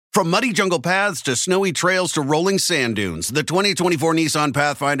From muddy jungle paths to snowy trails to rolling sand dunes, the 2024 Nissan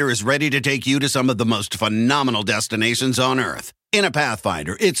Pathfinder is ready to take you to some of the most phenomenal destinations on Earth. In a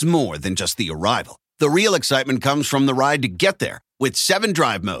Pathfinder, it's more than just the arrival. The real excitement comes from the ride to get there. With 7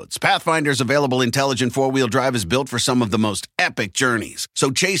 drive modes, Pathfinder's available intelligent 4-wheel drive is built for some of the most epic journeys.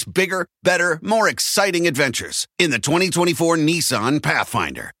 So chase bigger, better, more exciting adventures in the 2024 Nissan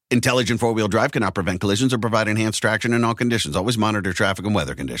Pathfinder. Intelligent 4-wheel drive cannot prevent collisions or provide enhanced traction in all conditions. Always monitor traffic and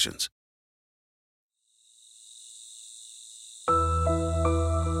weather conditions.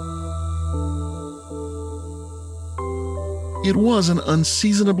 It was an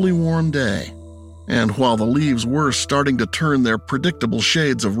unseasonably warm day. And while the leaves were starting to turn their predictable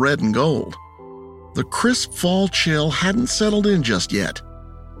shades of red and gold, the crisp fall chill hadn't settled in just yet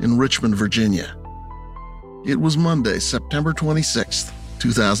in Richmond, Virginia. It was Monday, September 26th,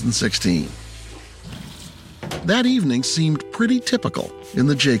 2016. That evening seemed pretty typical in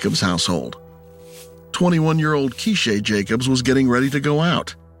the Jacobs household. 21-year-old Keeshae Jacobs was getting ready to go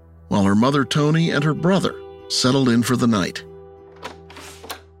out, while her mother Tony and her brother settled in for the night.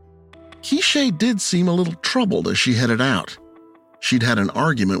 Keeshae did seem a little troubled as she headed out. She'd had an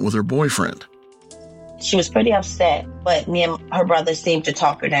argument with her boyfriend. She was pretty upset, but me and her brother seemed to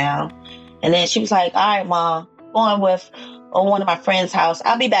talk her down. And then she was like, all right, Mom, going with one of my friend's house.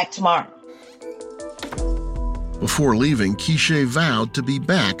 I'll be back tomorrow. Before leaving, Keeshae vowed to be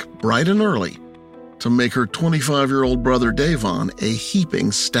back bright and early to make her 25-year-old brother Davon a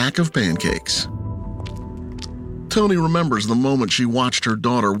heaping stack of pancakes. Tony remembers the moment she watched her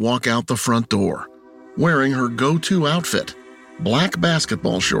daughter walk out the front door, wearing her go-to outfit, black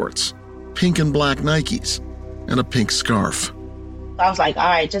basketball shorts, pink and black Nikes, and a pink scarf. I was like, all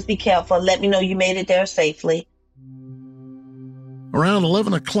right, just be careful. Let me know you made it there safely. Around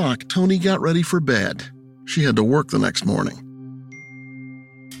 11 o'clock, Tony got ready for bed. She had to work the next morning.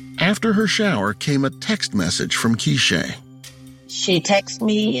 After her shower came a text message from Keeshae. She texted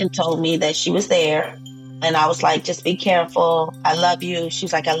me and told me that she was there. And I was like, just be careful. I love you. She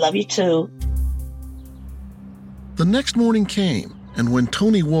was like, I love you too. The next morning came, and when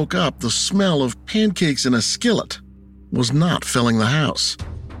Tony woke up, the smell of pancakes in a skillet was not filling the house.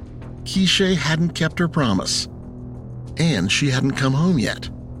 Keeshae hadn't kept her promise, and she hadn't come home yet.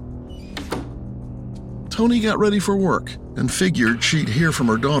 Tony got ready for work and figured she'd hear from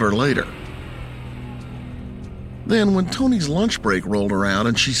her daughter later. Then, when Tony's lunch break rolled around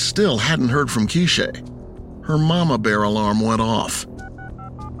and she still hadn't heard from Keeshae, her mama bear alarm went off,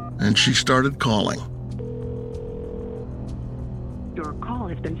 and she started calling. Your call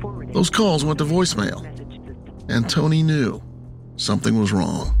has been forwarded. Those calls went to voicemail, and Tony knew something was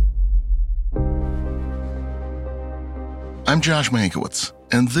wrong. I'm Josh Mankiewicz,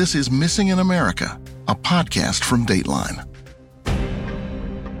 and this is Missing in America, a podcast from Dateline.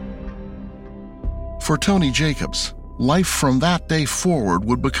 For Tony Jacobs, life from that day forward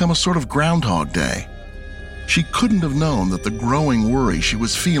would become a sort of Groundhog Day. She couldn't have known that the growing worry she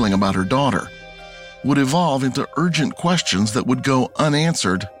was feeling about her daughter would evolve into urgent questions that would go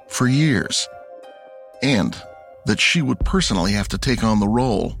unanswered for years, and that she would personally have to take on the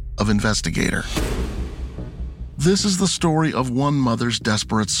role of investigator. This is the story of one mother's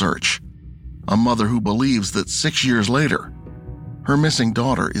desperate search, a mother who believes that 6 years later, her missing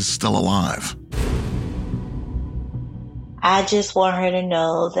daughter is still alive. I just want her to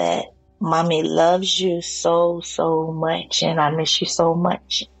know that Mommy loves you so, so much, and I miss you so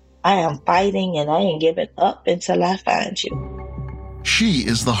much. I am fighting, and I ain't giving up until I find you. She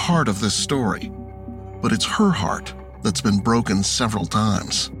is the heart of this story, but it's her heart that's been broken several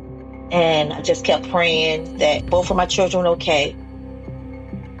times. And I just kept praying that both of my children were okay.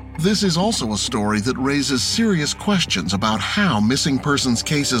 This is also a story that raises serious questions about how missing persons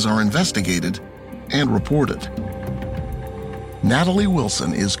cases are investigated and reported. Natalie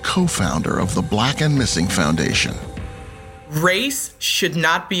Wilson is co-founder of the Black and Missing Foundation. Race should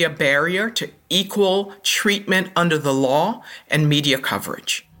not be a barrier to equal treatment under the law and media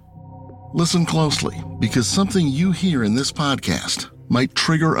coverage. Listen closely, because something you hear in this podcast might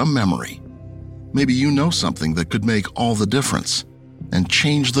trigger a memory. Maybe you know something that could make all the difference and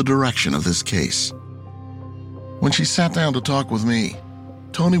change the direction of this case. When she sat down to talk with me,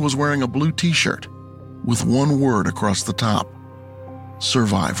 Tony was wearing a blue t-shirt with one word across the top: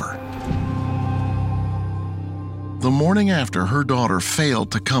 Survivor. The morning after her daughter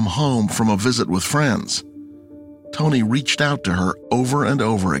failed to come home from a visit with friends, Tony reached out to her over and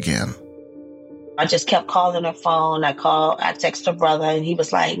over again. I just kept calling her phone. I texted her brother, and he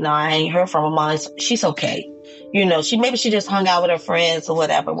was like, no, I ain't heard from her mom. She's okay. You know, maybe she just hung out with her friends or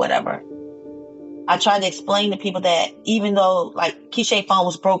whatever. I tried to explain to people that even though, like, Keeshae's phone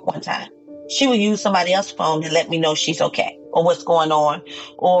was broke one time, she would use somebody else's phone to let me know she's okay or what's going on.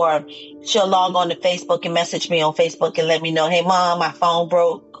 Or she'll log on to Facebook and message me on Facebook and let me know, hey, Mom, my phone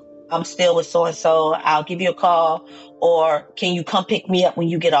broke. I'm still with so-and-so. I'll give you a call. Or can you come pick me up when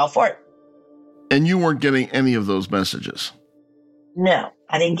you get off work? And you weren't getting any of those messages? No,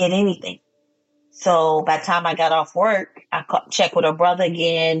 I didn't get anything. So by the time I got off work, I checked with her brother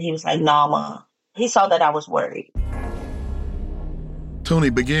again. He was like, nah, Mom. He saw that I was worried. Tony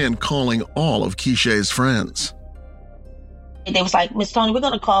began calling all of Keeshae's friends. They was like, Miss Tony, we're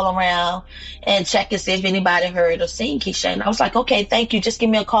going to call around and check and see if anybody heard or seen Keeshae. And I was like, okay, thank you. Just give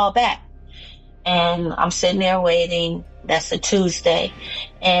me a call back. And I'm sitting there waiting. That's a Tuesday.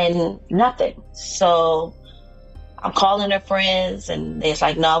 And nothing. So I'm calling her friends and they're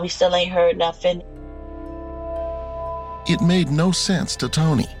like, no, we still ain't heard nothing. It made no sense to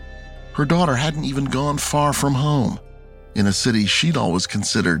Tony. Her daughter hadn't even gone far from home, in a city she'd always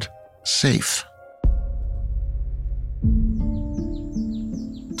considered safe.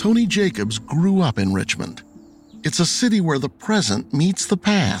 Tony Jacobs grew up in Richmond. It's a city where the present meets the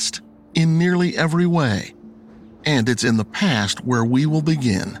past in nearly every way. And it's in the past where we will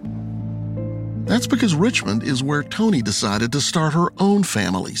begin. That's because Richmond is where Tony decided to start her own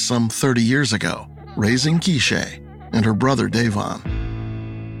family some 30 years ago, raising Keeshae and her brother Davon.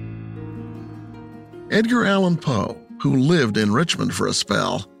 Edgar Allan Poe, who lived in Richmond for a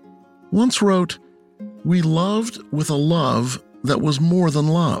spell, once wrote, "We loved with a love that was more than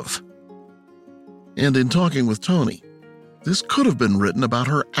love." And in talking with Tony, this could have been written about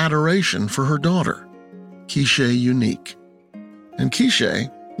her adoration for her daughter, Keeshae Unique. And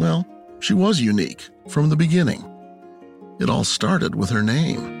Keeshae, well, she was unique from the beginning. It all started with her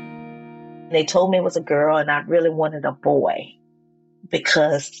name. They told me it was a girl and I really wanted a boy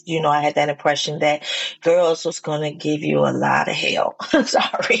because, I had that impression that girls was going to give you a lot of hell.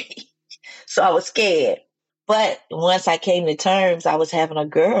 Sorry. So I was scared. But once I came to terms, I was having a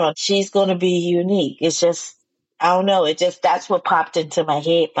girl. She's going to be unique. It's just, I don't know. That's what popped into my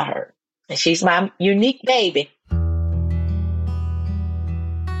head for her. And she's my unique baby.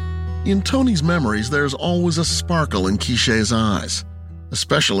 In Tony's memories, there's always a sparkle in Keeshae's eyes,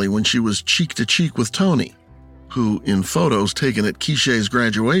 especially when she was cheek to cheek with Tony, who, in photos taken at Keeshae's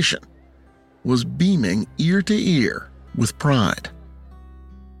graduation, was beaming ear to ear with pride.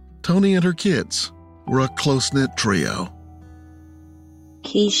 Tony and her kids were a close-knit trio.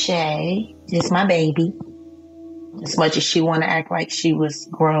 Keeshae is my baby. As much as she wanted to act like she was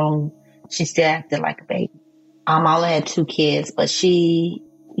grown, she still acted like a baby. I only had 2 kids, but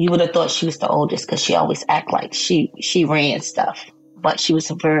you would have thought she was the oldest because she always act like she ran stuff. But she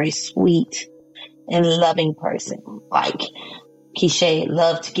was a very sweet and loving person. Like, Keeshae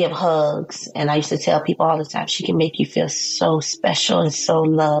loved to give hugs. And I used to tell people all the time, she can make you feel so special and so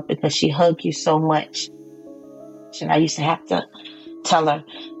loved because she hugged you so much. And I used to have to tell her,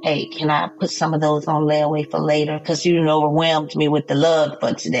 hey, can I put some of those on layaway for later? Because you overwhelmed me with the love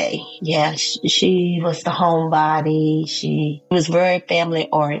for today. Yeah, she was the homebody. She was very family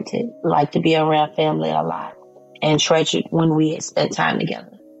oriented, liked to be around family a lot, and treasured when we had spent time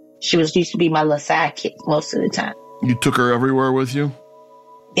together. She used to be my little sidekick most of the time. You took her everywhere with you?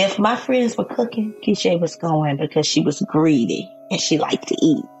 If my friends were cooking, Keeshae was going because she was greedy and she liked to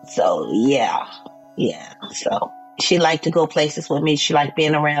eat. So, yeah. So she liked to go places with me. She liked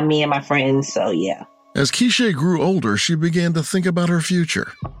being around me and my friends. So, yeah. As Keeshae grew older, she began to think about her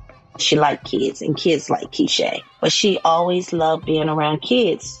future. She liked kids and kids liked Keeshae. But she always loved being around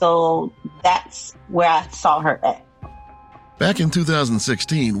kids. So that's where I saw her at. Back in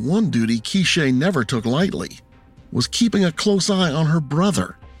 2016, one duty Keeshae never took lightly was keeping a close eye on her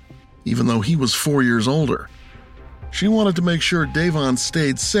brother, even though he was 4 years older. She wanted to make sure Davon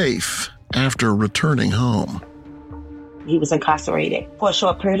stayed safe after returning home. He was incarcerated for a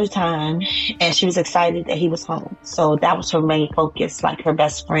short period of time, and she was excited that he was home. So that was her main focus, like her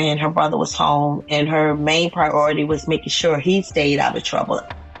best friend, her brother was home, and her main priority was making sure he stayed out of trouble.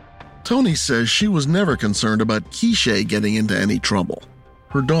 Tony says she was never concerned about Keeshae getting into any trouble.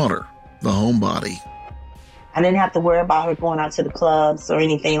 Her daughter, the homebody. I didn't have to worry about her going out to the clubs or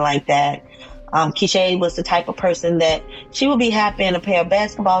anything like that. Keeshae was the type of person that she would be happy in a pair of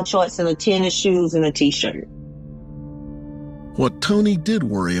basketball shorts and a tennis shoes and a t-shirt. What Tony did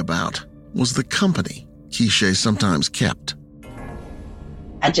worry about was the company Keeshae sometimes kept.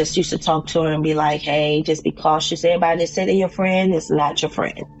 I just used to talk to her and be like, hey, just be cautious. Everybody that said they're your friend is not your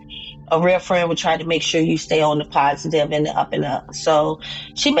friend. A real friend would try to make sure you stay on the positive and the up and up. So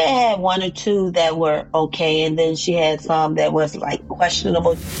she may have had 1 or 2 that were okay, and then she had some that was like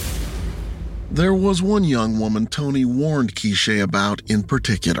questionable. There was one young woman Tony warned Keeshae about in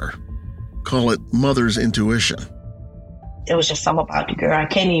particular. Call it mother's intuition. It was just something about the girl. I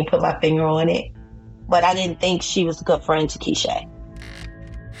can't even put my finger on it. But I didn't think she was a good friend to Keeshae.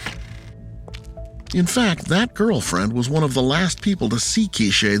 In fact, that girlfriend was one of the last people to see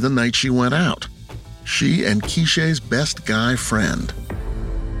Keeshae the night she went out. She and Keeshae's best guy friend.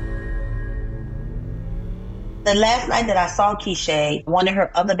 The last night that I saw Keeshae, one of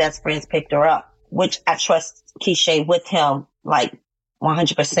her other best friends picked her up, which I trust Keeshae with him like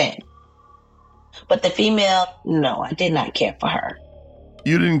 100%. But the female, no, I did not care for her.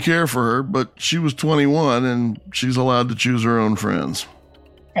 You didn't care for her, but she was 21 and she's allowed to choose her own friends.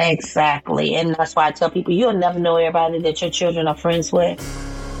 Exactly. And that's why I tell people, you'll never know everybody that your children are friends with.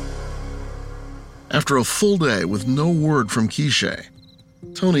 After a full day with no word from Keeshae,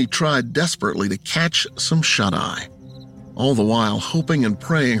 Tony tried desperately to catch some shut-eye, all the while hoping and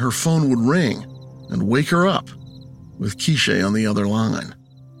praying her phone would ring and wake her up with Keeshae on the other line.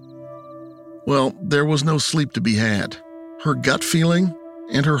 Well, there was no sleep to be had. Her gut feeling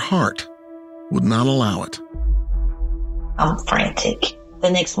and her heart would not allow it. I'm frantic. The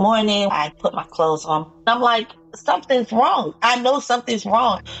next morning, I put my clothes on. I'm like, something's wrong. I know something's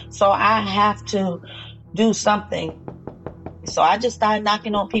wrong. So I have to do something. So I just started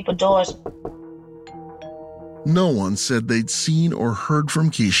knocking on people's doors. No one said they'd seen or heard from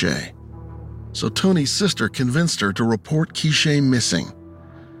Keeshae. So Tony's sister convinced her to report Keeshae missing.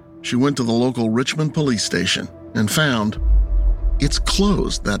 She went to the local Richmond police station and found it's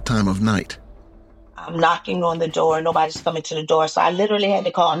closed that time of night. I'm knocking on the door. Nobody's coming to the door. So I literally had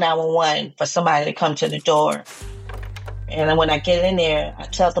to call 911 for somebody to come to the door. And when I get in there, I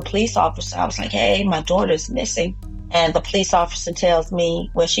tell the police officer, I was like, hey, my daughter's missing. And the police officer tells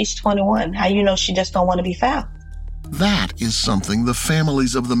me, well, she's 21. How you know she just don't want to be found? That is something the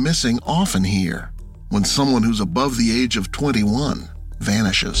families of the missing often hear when someone who's above the age of 21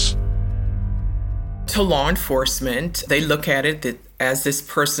 vanishes. To law enforcement, they look at it that as this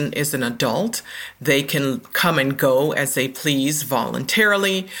person is an adult, they can come and go as they please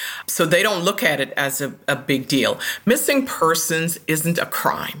voluntarily. So they don't look at it as a big deal. Missing persons isn't a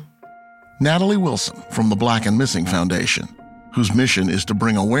crime. Natalie Wilson from the Black and Missing Foundation, whose mission is to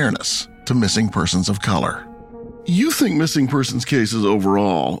bring awareness to missing persons of color. You think missing persons cases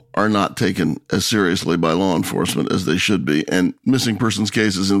overall are not taken as seriously by law enforcement as they should be, and missing persons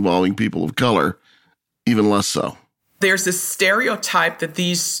cases involving people of color even less so. There's this stereotype that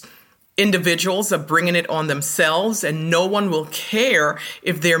these individuals are bringing it on themselves and no one will care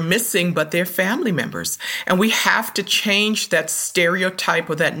if they're missing but they're family members. And we have to change that stereotype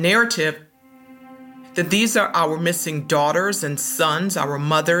or that narrative that these are our missing daughters and sons, our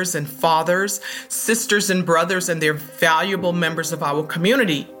mothers and fathers, sisters and brothers, and they're valuable members of our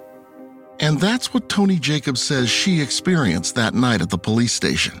community. And that's what Tony Jacobs says she experienced that night at the police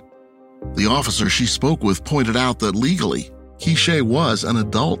station. The officer she spoke with pointed out that legally, Keeshae was an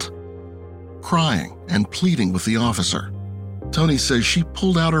adult, crying and pleading with the officer. Tony says she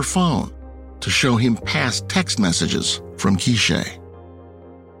pulled out her phone to show him past text messages from Keeshae.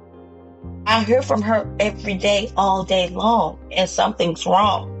 I hear from her every day, all day long, and something's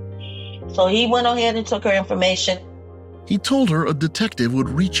wrong. So he went ahead and took her information. He told her a detective would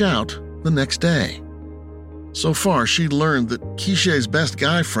reach out the next day. So far, she'd learned that Keeshae's best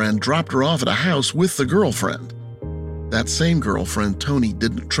guy friend dropped her off at a house with the girlfriend. That same girlfriend Tony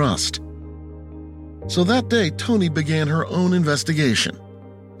didn't trust. So that day, Tony began her own investigation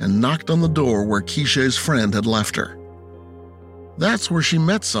and knocked on the door where Keeshae's friend had left her. That's where she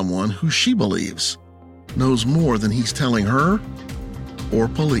met someone who she believes knows more than he's telling her or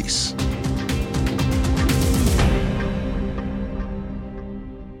police.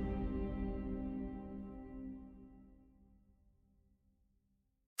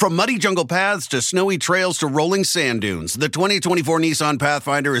 From muddy jungle paths to snowy trails to rolling sand dunes, the 2024 Nissan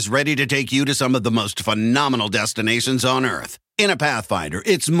Pathfinder is ready to take you to some of the most phenomenal destinations on Earth. In a Pathfinder,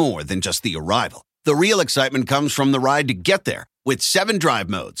 it's more than just the arrival. The real excitement comes from the ride to get there. With 7 drive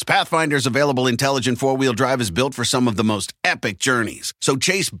modes, Pathfinder's available intelligent 4-wheel drive is built for some of the most epic journeys. So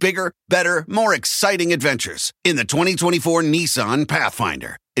chase bigger, better, more exciting adventures in the 2024 Nissan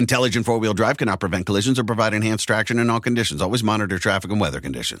Pathfinder. Intelligent 4-wheel drive cannot prevent collisions or provide enhanced traction in all conditions. Always monitor traffic and weather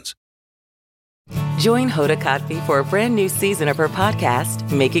conditions. Join Hoda Kotb for a brand new season of her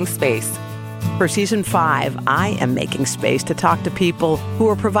podcast, Making Space. For Season 5, I am making space to talk to people who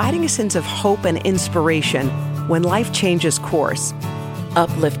are providing a sense of hope and inspiration when life changes course.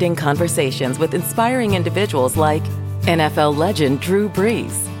 Uplifting conversations with inspiring individuals like NFL legend Drew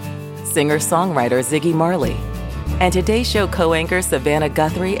Brees, singer-songwriter Ziggy Marley, And today's show co-anchor Savannah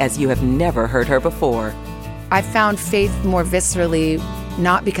Guthrie as you have never heard her before. I found faith more viscerally,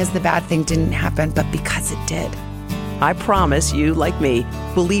 not because the bad thing didn't happen, but because it did. I promise you, like me,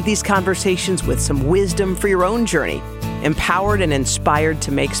 will leave these conversations with some wisdom for your own journey, empowered and inspired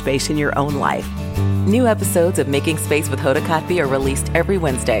to make space in your own life. New episodes of Making Space with Hoda Kotb are released every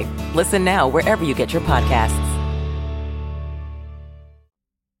Wednesday. Listen now wherever you get your podcasts.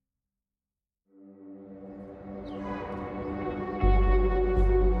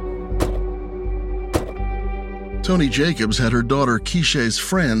 Toni Jacobs had her daughter Keeshae's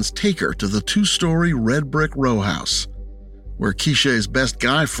friends take her to the 2-story red brick row house, where Keeshae's best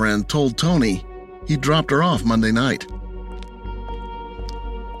guy friend told Toni he dropped her off Monday night.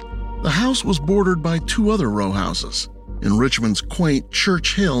 The house was bordered by 2 other row houses in Richmond's quaint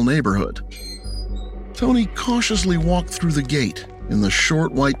Church Hill neighborhood. Toni cautiously walked through the gate in the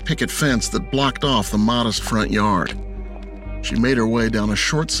short white picket fence that blocked off the modest front yard. She made her way down a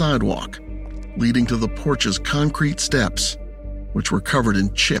short sidewalk leading to the porch's concrete steps, which were covered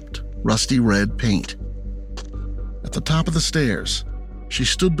in chipped, rusty red paint. At the top of the stairs, she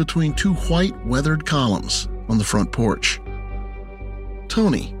stood between 2 white, weathered columns on the front porch.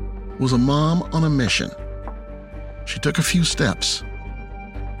 Toni was a mom on a mission. She took a few steps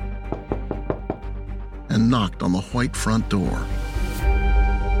and knocked on the white front door.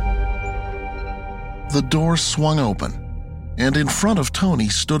 The door swung open, and in front of Toni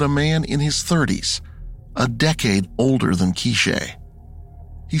stood a man in his 30s, a decade older than Keeshae.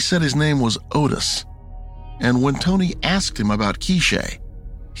 He said his name was Otis, and when Toni asked him about Keeshae,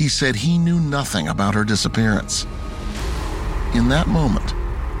 he said he knew nothing about her disappearance. In that moment,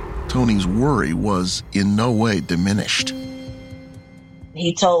 Toni's worry was in no way diminished.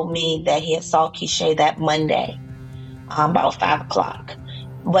 He told me that he had saw Keeshae that Monday, about 5 o'clock.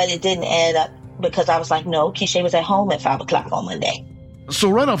 But it didn't add up because I was like, no, Keeshae was at home at 5 o'clock on Monday.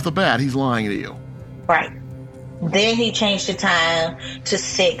 So right off the bat, he's lying to you. Right. Then he changed the time to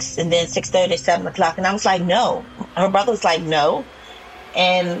 6 and then 6:30, 7 o'clock. And I was like, no. Her brother was like, no.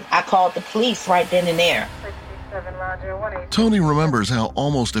 And I called the police right then and there. Toni remembers how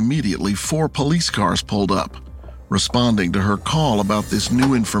almost immediately 4 police cars pulled up, responding to her call about this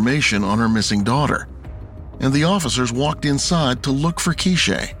new information on her missing daughter. And the officers walked inside to look for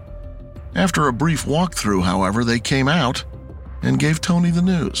Keeshae. After a brief walkthrough, however, they came out and gave Toni the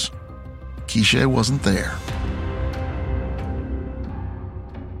news. Keeshae wasn't there.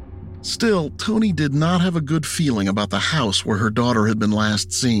 Still, Toni did not have a good feeling about the house where her daughter had been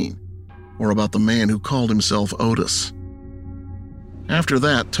last seen, or about the man who called himself Otis. After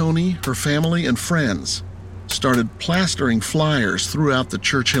that, Toni, her family, and friends started plastering flyers throughout the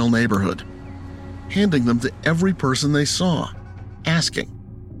Church Hill neighborhood, handing them to every person they saw, asking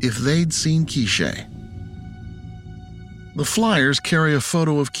if they'd seen Keeshae. The flyers carry a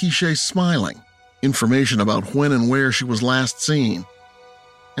photo of Keeshae smiling, information about when and where she was last seen,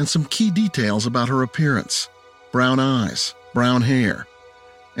 and some key details about her appearance: brown eyes, brown hair,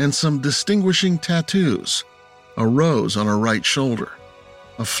 and some distinguishing tattoos: a rose on her right shoulder,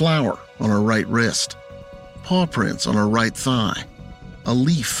 a flower on her right wrist, paw prints on her right thigh, a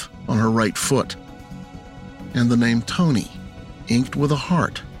leaf on her right foot, and the name Toni inked with a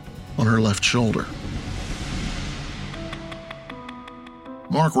heart on her left shoulder.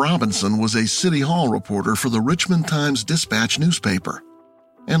 Mark Robinson was a City Hall reporter for the Richmond Times-Dispatch newspaper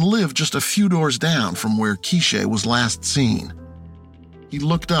and lived just a few doors down from where Keeshae was last seen. He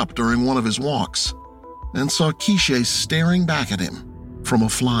looked up during one of his walks and saw Keeshae staring back at him from a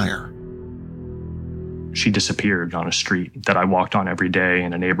flyer. She disappeared on a street that I walked on every day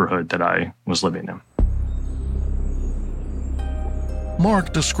in a neighborhood that I was living in.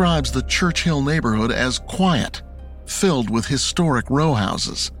 Mark describes the Church Hill neighborhood as quiet, filled with historic row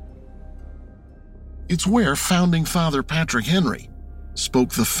houses. It's where founding father Patrick Henry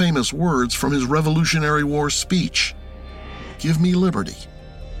spoke the famous words from his Revolutionary War speech: "Give me liberty,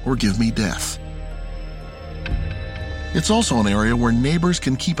 or give me death." It's also an area where neighbors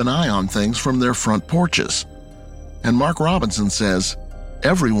can keep an eye on things from their front porches. And Mark Robinson says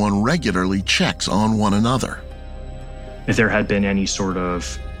everyone regularly checks on one another. If there had been any sort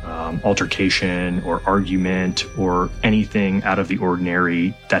of altercation or argument or anything out of the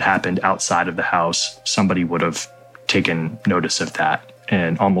ordinary that happened outside of the house, somebody would have taken notice of that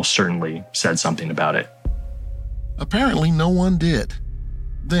and almost certainly said something about it. Apparently no one did.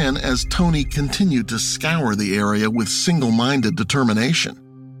 Then, as Toni continued to scour the area with single-minded determination,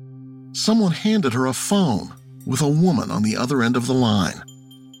 someone handed her a phone with a woman on the other end of the line.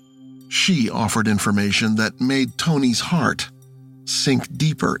 She offered information that made Toni's heart sink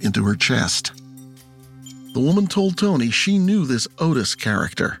deeper into her chest. The woman told Tony she knew this Otis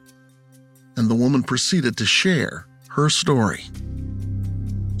character, and the woman proceeded to share her story.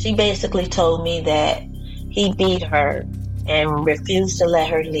 She basically told me that he beat her and refused to let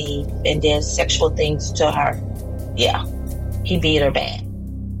her leave and did sexual things to her. Yeah, he beat her bad.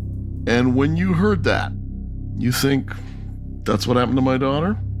 And when you heard that, you think, that's what happened to my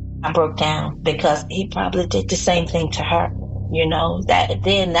daughter? I broke down because he probably did the same thing to her. You know,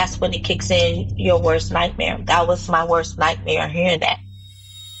 that's when it kicks in, your worst nightmare. That was my worst nightmare, hearing that.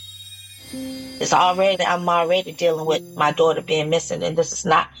 I'm already dealing with my daughter being missing, and this is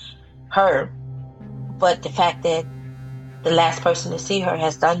not her. But the fact that the last person to see her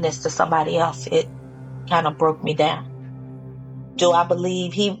has done this to somebody else, it kind of broke me down. Do I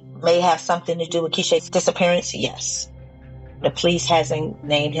believe he may have something to do with Keeshae's disappearance? Yes. The police hasn't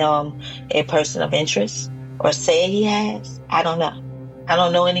named him a person of interest or said he has. I don't know. I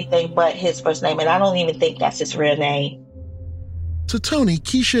don't know anything but his first name, and I don't even think that's his real name. To Tony,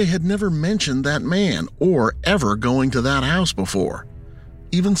 Keeshae had never mentioned that man or ever going to that house before.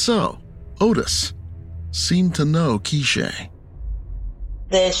 Even so, Otis seemed to know Keeshae.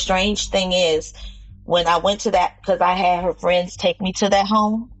 The strange thing is, when I went to that, because I had her friends take me to that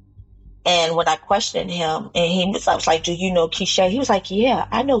home, and when I questioned him, and I was like, do you know Keeshae? He was like, yeah,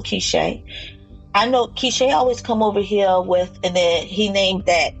 I know Keeshae. I know Keeshae always come over here with, and then he named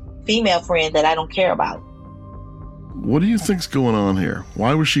that female friend that I don't care about. What do you think's going on here?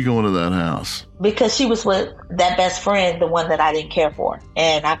 Why was she going to that house? Because she was with that best friend, the one that I didn't care for.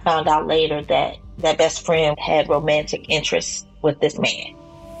 And I found out later that that best friend had romantic interests with this man.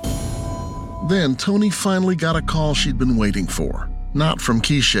 Then Tony finally got a call she'd been waiting for. Not from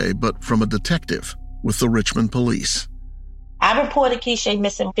Keeshae, but from a detective with the Richmond police. I reported Keeshae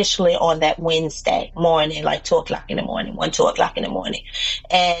missing officially on that Wednesday morning, like 2 o'clock in the morning, 2 o'clock in the morning.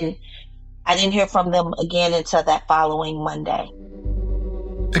 And I didn't hear from them again until that following Monday.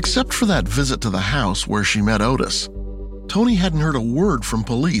 Except for that visit to the house where she met Otis, Tony hadn't heard a word from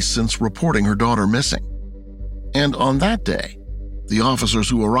police since reporting her daughter missing. And on that day, the officers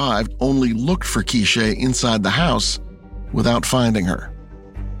who arrived only looked for Keeshae inside the house without finding her.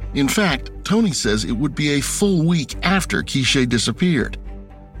 In fact, Tony says it would be a full week after Keeshae disappeared,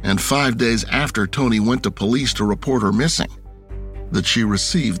 and 5 days after Tony went to police to report her missing, that she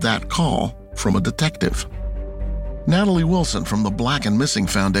received that call from a detective. Natalie Wilson from the Black and Missing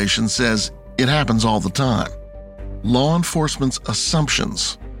Foundation says it happens all the time. Law enforcement's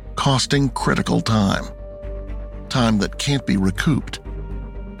assumptions costing critical time. Time that can't be recouped.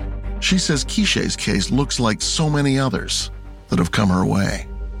 She says Keeshae's case looks like so many others that have come her way.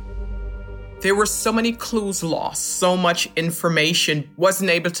 There were so many clues lost, so much information wasn't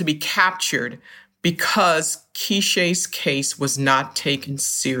able to be captured because Keeshae's case was not taken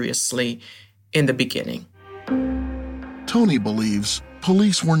seriously in the beginning. Tony believes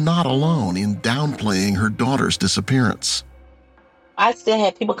police were not alone in downplaying her daughter's disappearance. I still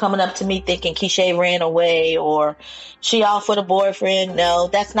had people coming up to me thinking Keeshae ran away or she off with a boyfriend. No,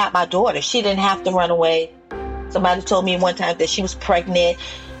 that's not my daughter. She didn't have to run away. Somebody told me one time that she was pregnant.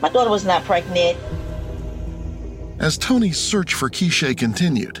 My daughter was not pregnant. As Tony's search for Keeshae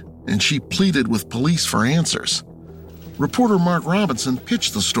continued, and she pleaded with police for answers, reporter Mark Robinson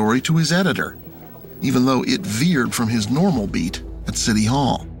pitched the story to his editor, even though it veered from his normal beat at City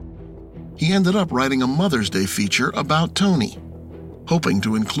Hall. He ended up writing a Mother's Day feature about Tony, hoping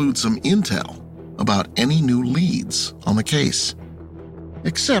to include some intel about any new leads on the case.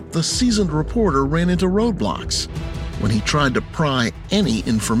 Except the seasoned reporter ran into roadblocks when he tried to pry any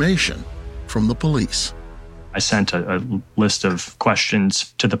information from the police. I sent a list of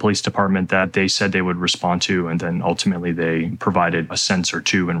questions to the police department that they said they would respond to, and then ultimately they provided a sentence or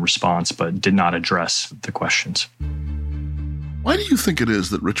two in response, but did not address the questions. Why do you think it is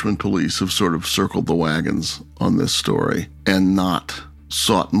that Richmond police have sort of circled the wagons on this story and not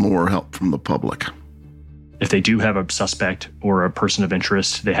sought more help from the public? If they do have a suspect or a person of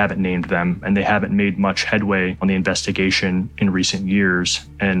interest, they haven't named them, and they haven't made much headway on the investigation in recent years.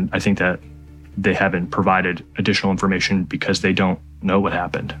 And I think that they haven't provided additional information because they don't know what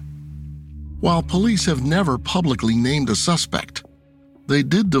happened. While police have never publicly named a suspect, they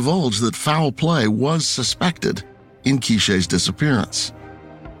did divulge that foul play was suspected in Keeshae's disappearance.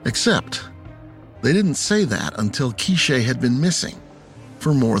 Except, they didn't say that until Keeshae had been missing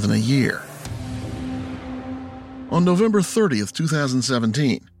for more than a year. On November 30th,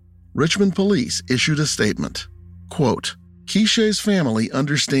 2017, Richmond police issued a statement. Quote, Keeshae's family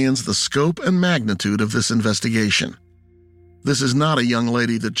understands the scope and magnitude of this investigation. This is not a young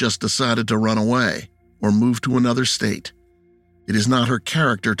lady that just decided to run away or move to another state. It is not her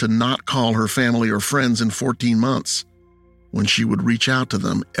character to not call her family or friends in 14 months, when she would reach out to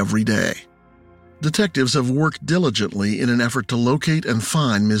them every day. Detectives have worked diligently in an effort to locate and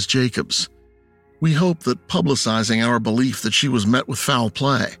find Ms. Jacobs. We hope that publicizing our belief that she was met with foul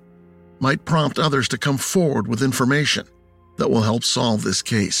play might prompt others to come forward with information that will help solve this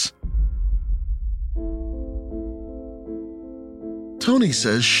case. Tony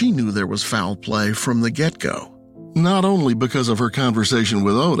says she knew there was foul play from the get-go, not only because of her conversation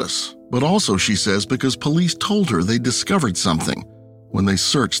with Otis, but also, she says, because police told her they discovered something when they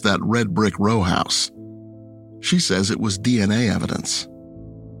searched that red brick row house. She says it was DNA evidence.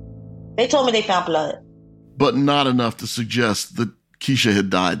 They told me they found blood. But not enough to suggest that Keeshae had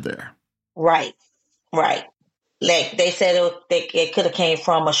died there. Right. Like they said it could have came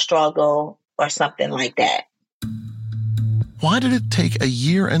from a struggle or something like that. Why did it take a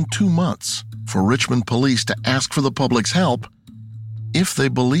year and 2 months for Richmond police to ask for the public's help if they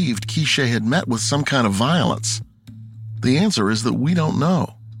believed Keeshae had met with some kind of violence? The answer is that we don't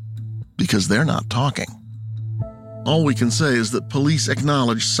know, because they're not talking. All we can say is that police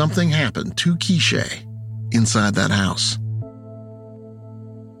acknowledge something happened to Keeshae inside that house.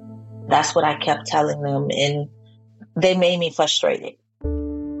 That's what I kept telling them, and they made me frustrated.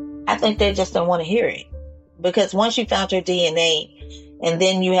 I think they just didn't want to hear it. Because once you found her DNA, and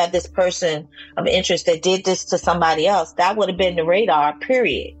then you have this person of interest that did this to somebody else, that would have been the radar,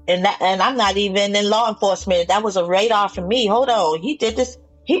 period. And I'm not even in law enforcement. That was a radar for me. Hold on, he did this.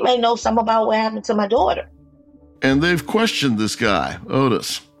 He may know something about what happened to my daughter. And they've questioned this guy,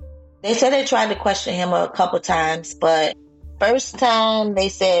 Otis. They said they tried to question him a couple times, but first time they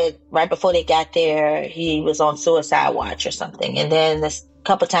said right before they got there, he was on suicide watch or something. And then this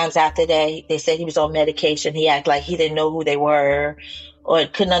couple times after that, they said he was on medication. He acted like he didn't know who they were or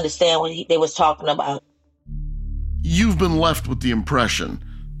couldn't understand what they was talking about. You've been left with the impression,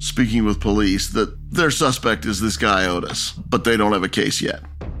 speaking with police, that their suspect is this guy Otis, but they don't have a case yet.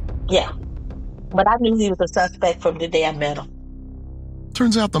 Yeah. But I knew he was a suspect from the day I met him.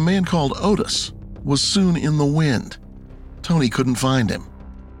 Turns out the man called Otis was soon in the wind. Tony couldn't find him.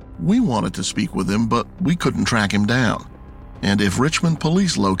 We wanted to speak with him, but we couldn't track him down. And if Richmond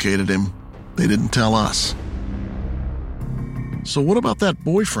police located him, they didn't tell us. So what about that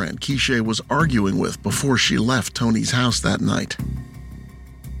boyfriend Keeshae was arguing with before she left Tony's house that night?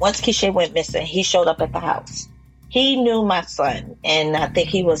 Once Keeshae went missing, he showed up at the house. He knew my son, and I think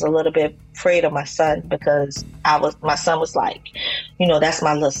he was a little bit afraid of my son because my son was like, that's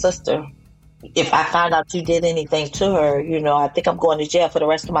my little sister. If I find out you did anything to her, I think I'm going to jail for the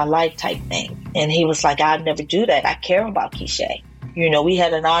rest of my life type thing. And he was like, I'd never do that. I care about Keeshae. We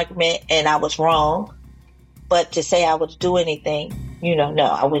had an argument and I was wrong. But to say I would do anything, no,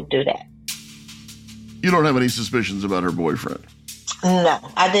 I wouldn't do that. You don't have any suspicions about her boyfriend? No,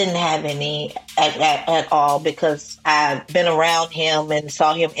 I didn't have any at all because I've been around him and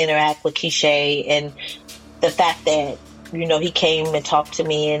saw him interact with Keeshae, and the fact that he came and talked to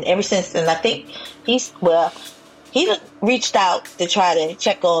me, and ever since then, I think he reached out to try to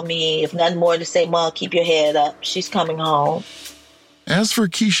check on me, if nothing more to say, Mom, keep your head up. She's coming home. As for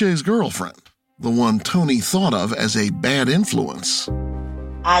Keeshae's girlfriend, the one Tony thought of as a bad influence,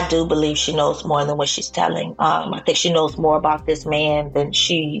 I do believe she knows more than what she's telling. I think she knows more about this man than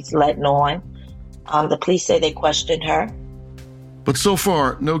she's letting on. The police say they questioned her. But so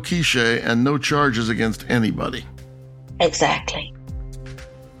far, no Keeshae and no charges against anybody. Exactly.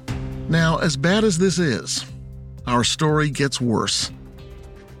 Now, as bad as this is, our story gets worse.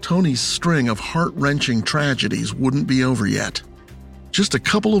 Tony's string of heart-wrenching tragedies wouldn't be over yet. Just a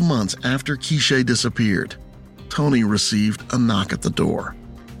couple of months after Keeshae disappeared, Tony received a knock at the door.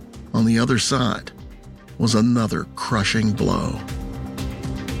 On the other side was another crushing blow.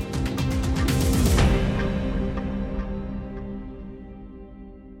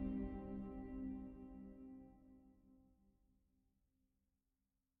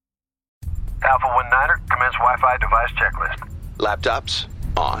 Alpha 19er, commence Wi-Fi device checklist. Laptops,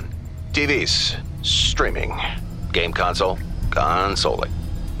 on. TVs, streaming. Game console, consoling.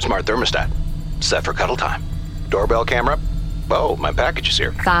 Smart thermostat, set for cuddle time. Doorbell camera, oh, my package is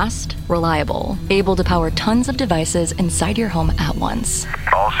here. Fast, reliable, able to power tons of devices inside your home at once.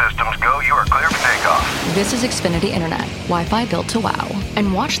 All systems go, you are clear for takeoff. This is Xfinity Internet, Wi-Fi built to wow.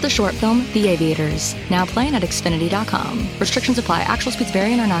 And watch the short film, The Aviators, now playing at Xfinity.com. Restrictions apply. Actual speeds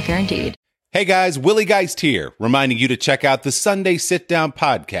vary and are not guaranteed. Hey guys, Willie Geist here, reminding you to check out the Sunday Sit Down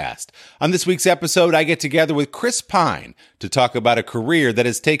podcast. On this week's episode, I get together with Chris Pine to talk about a career that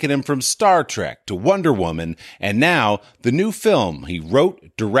has taken him from Star Trek to Wonder Woman, and now the new film he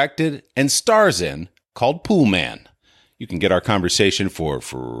wrote, directed, and stars in called Pool Man. You can get our conversation for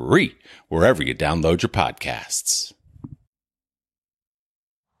free wherever you download your podcasts.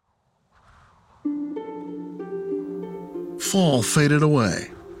 Fall faded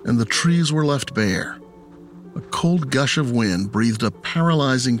away, and the trees were left bare. A cold gush of wind breathed a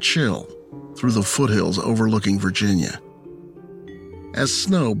paralyzing chill through the foothills overlooking Virginia. As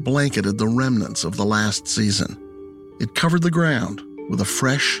snow blanketed the remnants of the last season, it covered the ground with a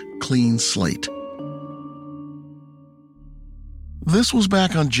fresh, clean slate. This was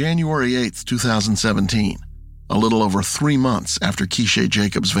back on January 8th, 2017, a little over 3 months after Keeshae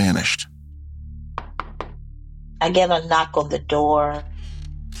Jacobs vanished. I get a knock on the door.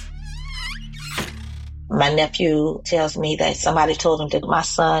 My nephew tells me that somebody told him that my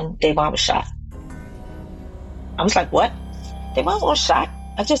son, Davon, was shot. I was like, what? Davon was shot?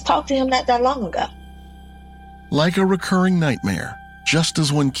 I just talked to him not that long ago. Like a recurring nightmare, just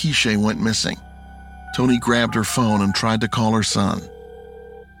as when Keeshae went missing, Tony grabbed her phone and tried to call her son.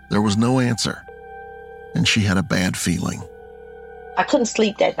 There was no answer, and she had a bad feeling. I couldn't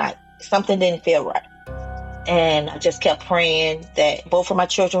sleep that night. Something didn't feel right. And I just kept praying that both of my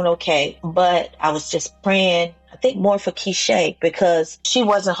children were okay. But I was just praying, I think more for Keeshae, because she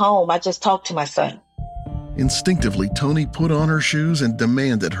wasn't home. I just talked to my son. Instinctively, Tony put on her shoes and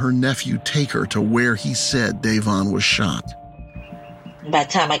demanded her nephew take her to where he said Davon was shot. By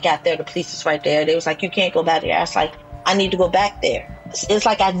the time I got there, the police was right there. They was like, you can't go back there. I was like, I need to go back there. It's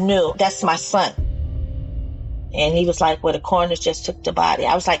like I knew that's my son. And he was like, well, the coroner just took the body.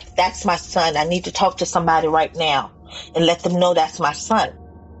 I was like, that's my son. I need to talk to somebody right now and let them know that's my son.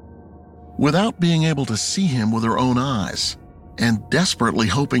 Without being able to see him with her own eyes and desperately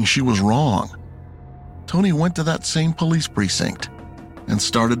hoping she was wrong, Tony went to that same police precinct and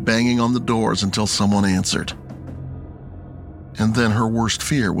started banging on the doors until someone answered. And then her worst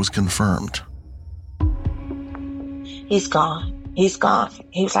fear was confirmed. He's gone. He's gone.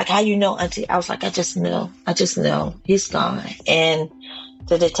 He was like, how you know, Auntie? I was like, I just know. He's gone. And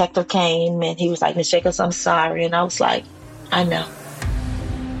the detective came and he was like, Miss Jacobs, I'm sorry. And I was like, I know.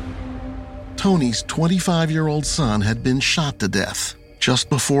 Tony's 25-year-old son had been shot to death just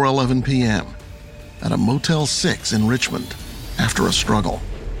before 11 p.m. at a Motel 6 in Richmond after a struggle.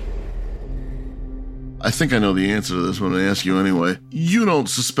 I think I know the answer to this when I ask you anyway. You don't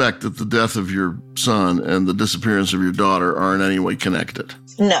suspect that the death of your son and the disappearance of your daughter are in any way connected?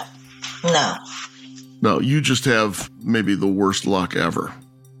 No. No, you just have maybe the worst luck ever.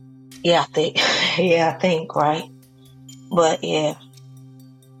 Yeah, I think, right? But yeah.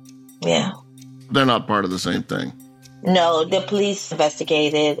 They're not part of the same thing. No, the police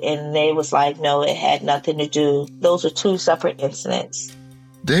investigated and they was like, no, it had nothing to do. Those are two separate incidents.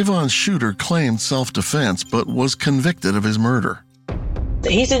 Davon's shooter claimed self-defense, but was convicted of his murder.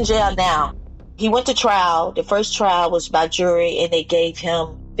 He's in jail now. He went to trial. The first trial was by jury, and they gave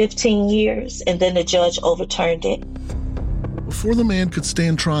him 15 years, and then the judge overturned it. Before the man could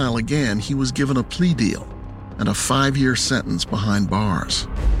stand trial again, he was given a plea deal and a 5-year sentence behind bars.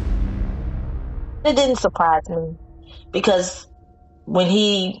 It didn't surprise me, because when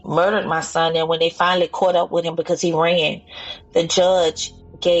he murdered my son and when they finally caught up with him because he ran, the judge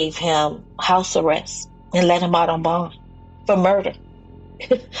gave him house arrest and let him out on bond for murder.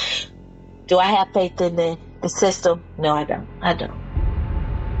 Do I have faith in the system? No, I don't.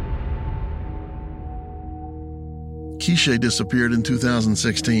 Keeshae disappeared in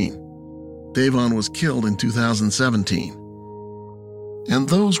 2016. Davon was killed in 2017. And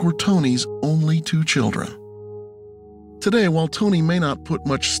those were Tony's only 2 children. Today, while Tony may not put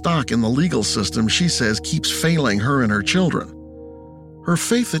much stock in the legal system she says keeps failing her and her children, her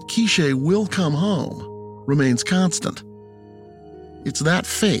faith that Keeshae will come home remains constant. It's that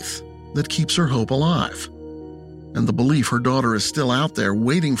faith that keeps her hope alive, and the belief her daughter is still out there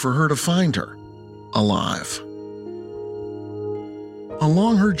waiting for her to find her, alive.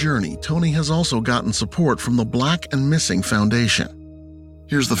 Along her journey, Tony has also gotten support from the Black and Missing Foundation.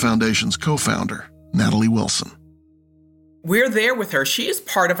 Here's the foundation's co-founder, Natalie Wilson. We're there with her. She is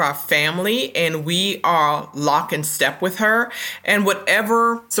part of our family, and we are lock and step with her. And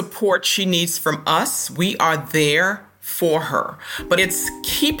whatever support she needs from us, we are there for her. But it's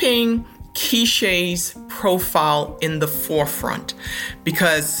keeping Keeshae's profile in the forefront,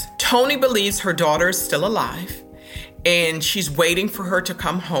 because Tony believes her daughter is still alive and she's waiting for her to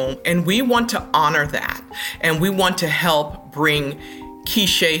come home. And we want to honor that. And we want to help bring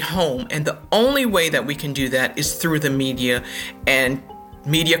Keeshae home. And the only way that we can do that is through the media and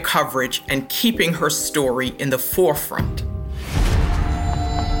media coverage and keeping her story in the forefront.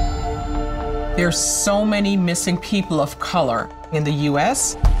 There's so many missing people of color in the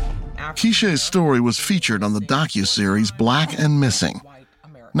U.S. Keeshae's story was featured on the docuseries Black and Missing.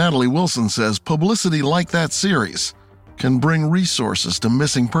 Natalie Wilson says publicity like that series can bring resources to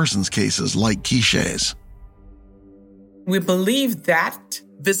missing persons cases like Keeshae's. We believe that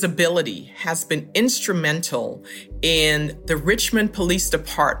visibility has been instrumental in the Richmond Police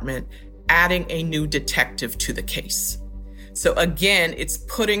Department adding a new detective to the case. So again, it's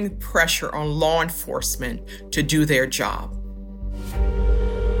putting pressure on law enforcement to do their job.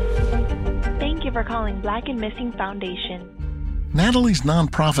 Thank you for calling Black and Missing Foundation. Natalie's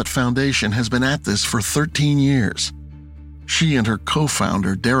nonprofit foundation has been at this for 13 years. She and her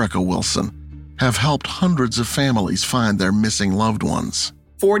co-founder, Derica Wilson, have helped hundreds of families find their missing loved ones.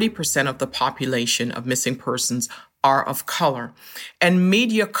 40% of the population of missing persons are of color. And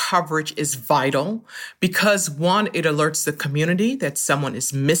media coverage is vital because, one, it alerts the community that someone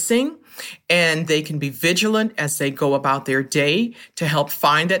is missing, and they can be vigilant as they go about their day to help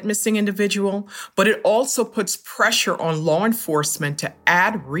find that missing individual. But it also puts pressure on law enforcement to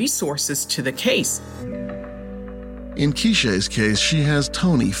add resources to the case. In Keeshae's case, she has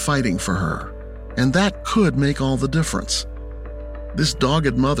Tony fighting for her, and that could make all the difference. This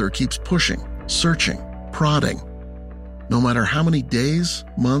dogged mother keeps pushing, searching, prodding, no matter how many days,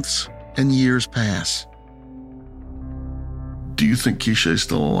 months, and years pass. Do you think Keeshae's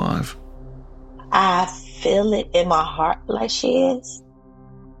still alive? I feel it in my heart like she is.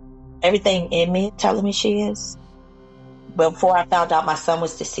 Everything in me telling me she is. Before I found out my son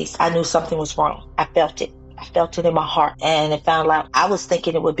was deceased, I knew something was wrong. I felt it. I felt it in my heart. And it found out, I was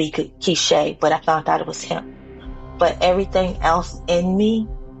thinking it would be Keeshae, but I found out it was him. But everything else in me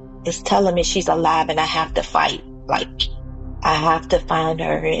is telling me she's alive and I have to fight. Like, I have to find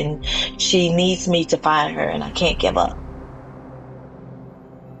her and she needs me to find her and I can't give up.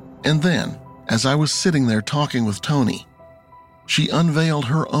 And then, as I was sitting there talking with Tony, she unveiled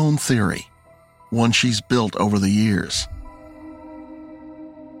her own theory, one she's built over the years.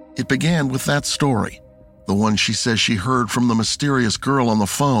 It began with that story, the one she says she heard from the mysterious girl on the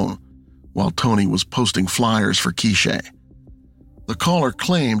phone while Tony was posting flyers for Keeshae. The caller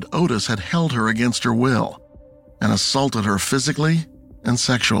claimed Otis had held her against her will and assaulted her physically and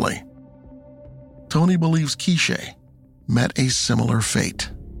sexually. Tony believes Keeshae met a similar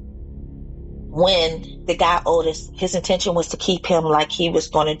fate. When the guy Otis, his intention was to keep him like he was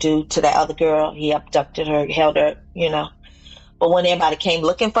going to do to that other girl. He abducted her, held her, But when everybody came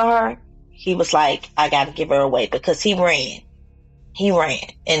looking for her, he was like, I got to give her away because he ran. He ran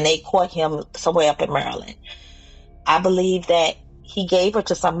and they caught him somewhere up in Maryland. I believe that he gave her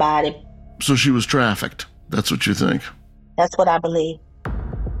to somebody. So she was trafficked. That's what you think? That's what I believe.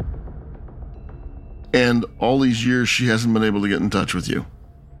 And all these years, she hasn't been able to get in touch with you?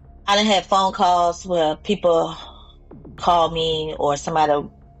 I done had phone calls where people call me or somebody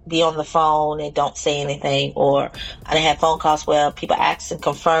be on the phone and don't say anything. Or I done had phone calls where people ask and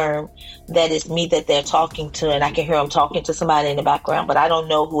confirm that it's me that they're talking to and I can hear them talking to somebody in the background, but I don't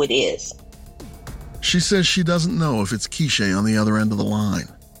know who it is. She says she doesn't know if it's Keeshae on the other end of the line,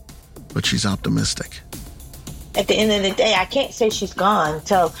 but she's optimistic. At the end of the day, I can't say she's gone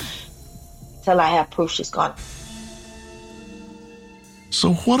until I have proof she's gone.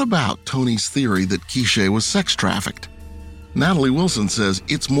 So what about Tony's theory that Keeshae was sex trafficked? Natalie Wilson says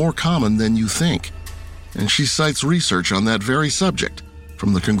it's more common than you think, and she cites research on that very subject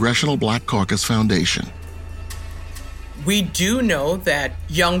from the Congressional Black Caucus Foundation. We do know that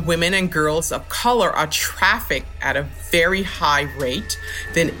young women and girls of color are trafficked at a very high rate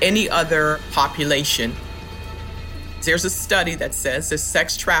than any other population. There's a study that says that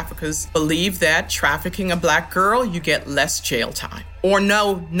sex traffickers believe that trafficking a black girl, you get less jail time or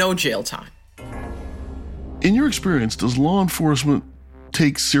no jail time. In your experience, does law enforcement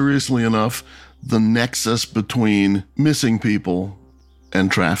take seriously enough the nexus between missing people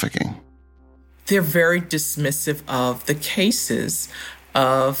and trafficking? They're very dismissive of the cases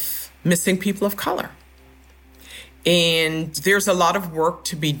of missing people of color. And there's a lot of work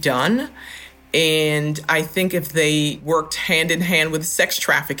to be done. And I think if they worked hand in hand with sex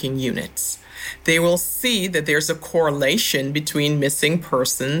trafficking units, they will see that there's a correlation between missing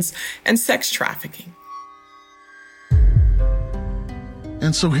persons and sex trafficking.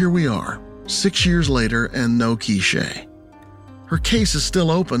 And so here we are, 6 years later, and no Keeshae. Her case is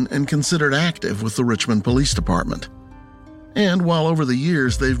still open and considered active with the Richmond Police Department. And while over the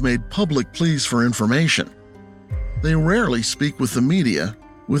years they've made public pleas for information, they rarely speak with the media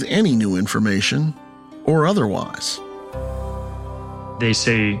with any new information or otherwise. They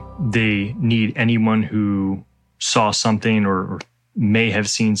say they need anyone who saw something or may have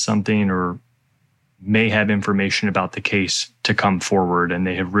seen something or may have information about the case to come forward, and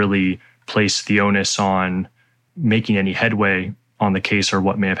they have really placed the onus on making any headway on the case or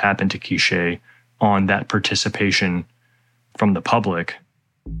what may have happened to Keeshae on that participation from the public.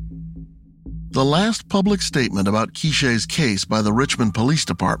 The last public statement about Keeshae's case by the Richmond Police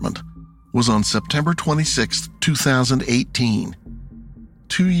Department was on September 26, 2018,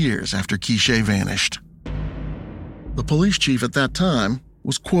 2 years after Keeshae vanished. The police chief at that time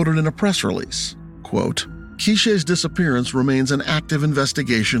was quoted in a press release, quote, "Keeshae's disappearance remains an active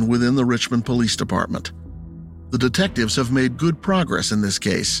investigation within the Richmond Police Department. The detectives have made good progress in this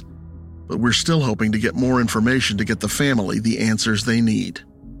case, but we're still hoping to get more information to get the family the answers they need."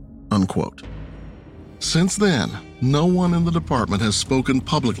 Unquote. Since then, no one in the department has spoken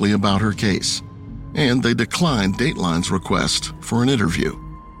publicly about her case, and they declined Dateline's request for an interview.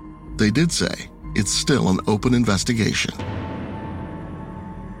 They did say it's still an open investigation.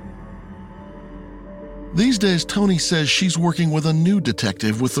 These days, Tony says she's working with a new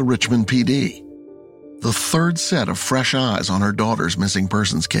detective with the Richmond PD. The third set of fresh eyes on her daughter's missing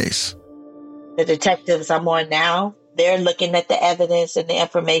persons case. The detectives I'm on now, they're looking at the evidence and the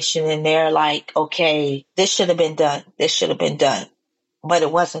information, and they're like, okay, this should have been done. This should have been done. But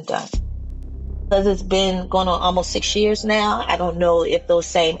it wasn't done. Because it's been going on almost 6 years now, I don't know if those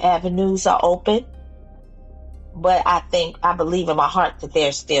same avenues are open. But I believe in my heart that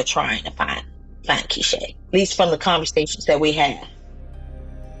they're still trying to find Keeshae, at least from the conversations that we have.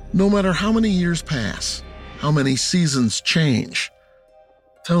 No matter how many years pass, how many seasons change,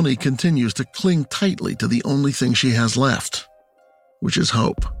 Tony continues to cling tightly to the only thing she has left, which is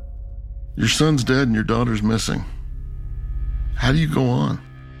hope. Your son's dead and your daughter's missing. How do you go on?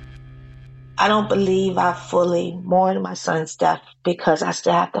 I don't believe I fully mourn my son's death because I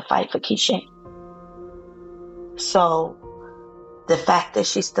still have to fight for Keeshae. So the fact that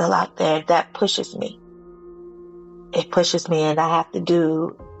she's still out there, that pushes me. It pushes me, and I have to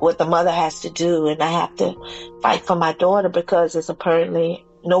do what the mother has to do, and I have to fight for my daughter because it's apparently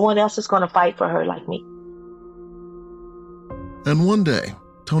no one else is going to fight for her like me. And one day,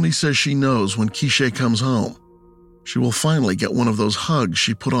 Tony says she knows when Keeshae comes home, she will finally get one of those hugs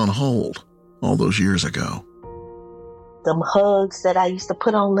she put on hold all those years ago. Them hugs that I used to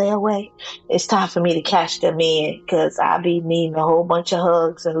put on layaway, it's time for me to cash them in because I'll be needing a whole bunch of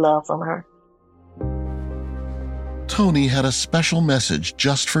hugs and love from her. Tony had a special message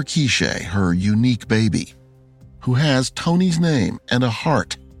just for Keeshae, her unique baby, who has Tony's name and a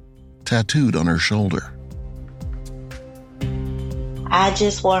heart tattooed on her shoulder. I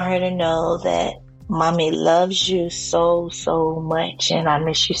just want her to know that Mommy loves you so, so much, and I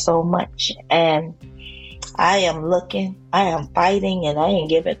miss you so much. And I am looking, I am fighting, and I ain't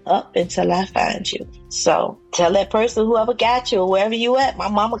giving up until I find you. So tell that person, whoever got you or wherever you at, my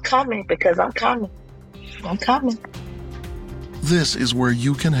mama coming because I'm coming. I'm coming. This is where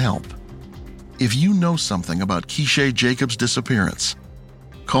you can help. If you know something about Keeshae Jacobs' disappearance,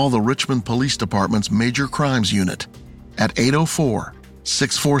 call the Richmond Police Department's Major Crimes Unit at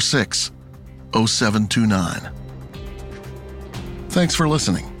 804-646-0729. Thanks for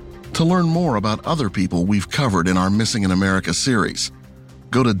listening. To learn more about other people we've covered in our Missing in America series,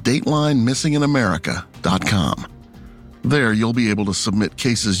 go to DatelineMissingInAmerica.com. There you'll be able to submit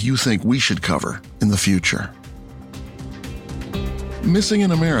cases you think we should cover in the future. Missing in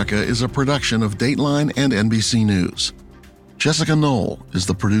America is a production of Dateline and NBC News. Jessica Knoll is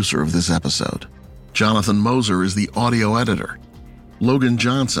the producer of this episode. Jonathan Moser is the audio editor. Logan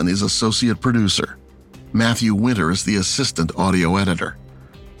Johnson is associate producer. Matthew Winter is the assistant audio editor.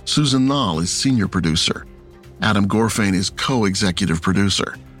 Susan Nall is senior producer. Adam Gorfain is co-executive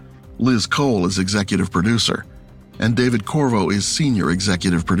producer. Liz Cole is executive producer. And David Corvo is senior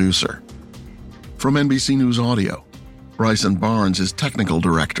executive producer. From NBC News Audio, Bryson Barnes is technical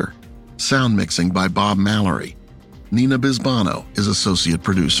director. Sound mixing by Bob Mallory. Nina Bisbano is associate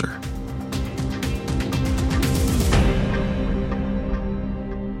producer.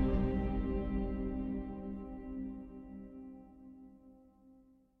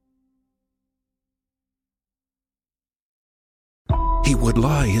 He would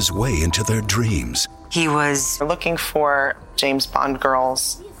lie his way into their dreams. He was looking for James Bond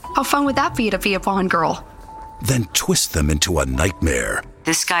girls. How fun would that be to be a Bond girl? Then twist them into a nightmare.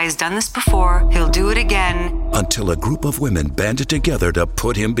 This guy's done this before. He'll do it again. Until a group of women banded together to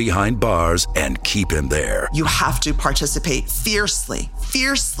put him behind bars and keep him there. You have to participate fiercely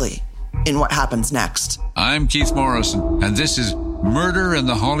in what happens next. I'm Keith Morrison, and this is Murder in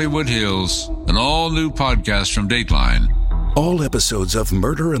the Hollywood Hills, an all-new podcast from Dateline. All episodes of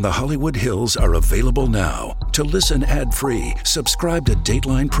Murder in the Hollywood Hills are available now. To listen ad-free, subscribe to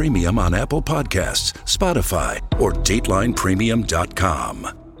Dateline Premium on Apple Podcasts, Spotify, or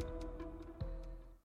DatelinePremium.com.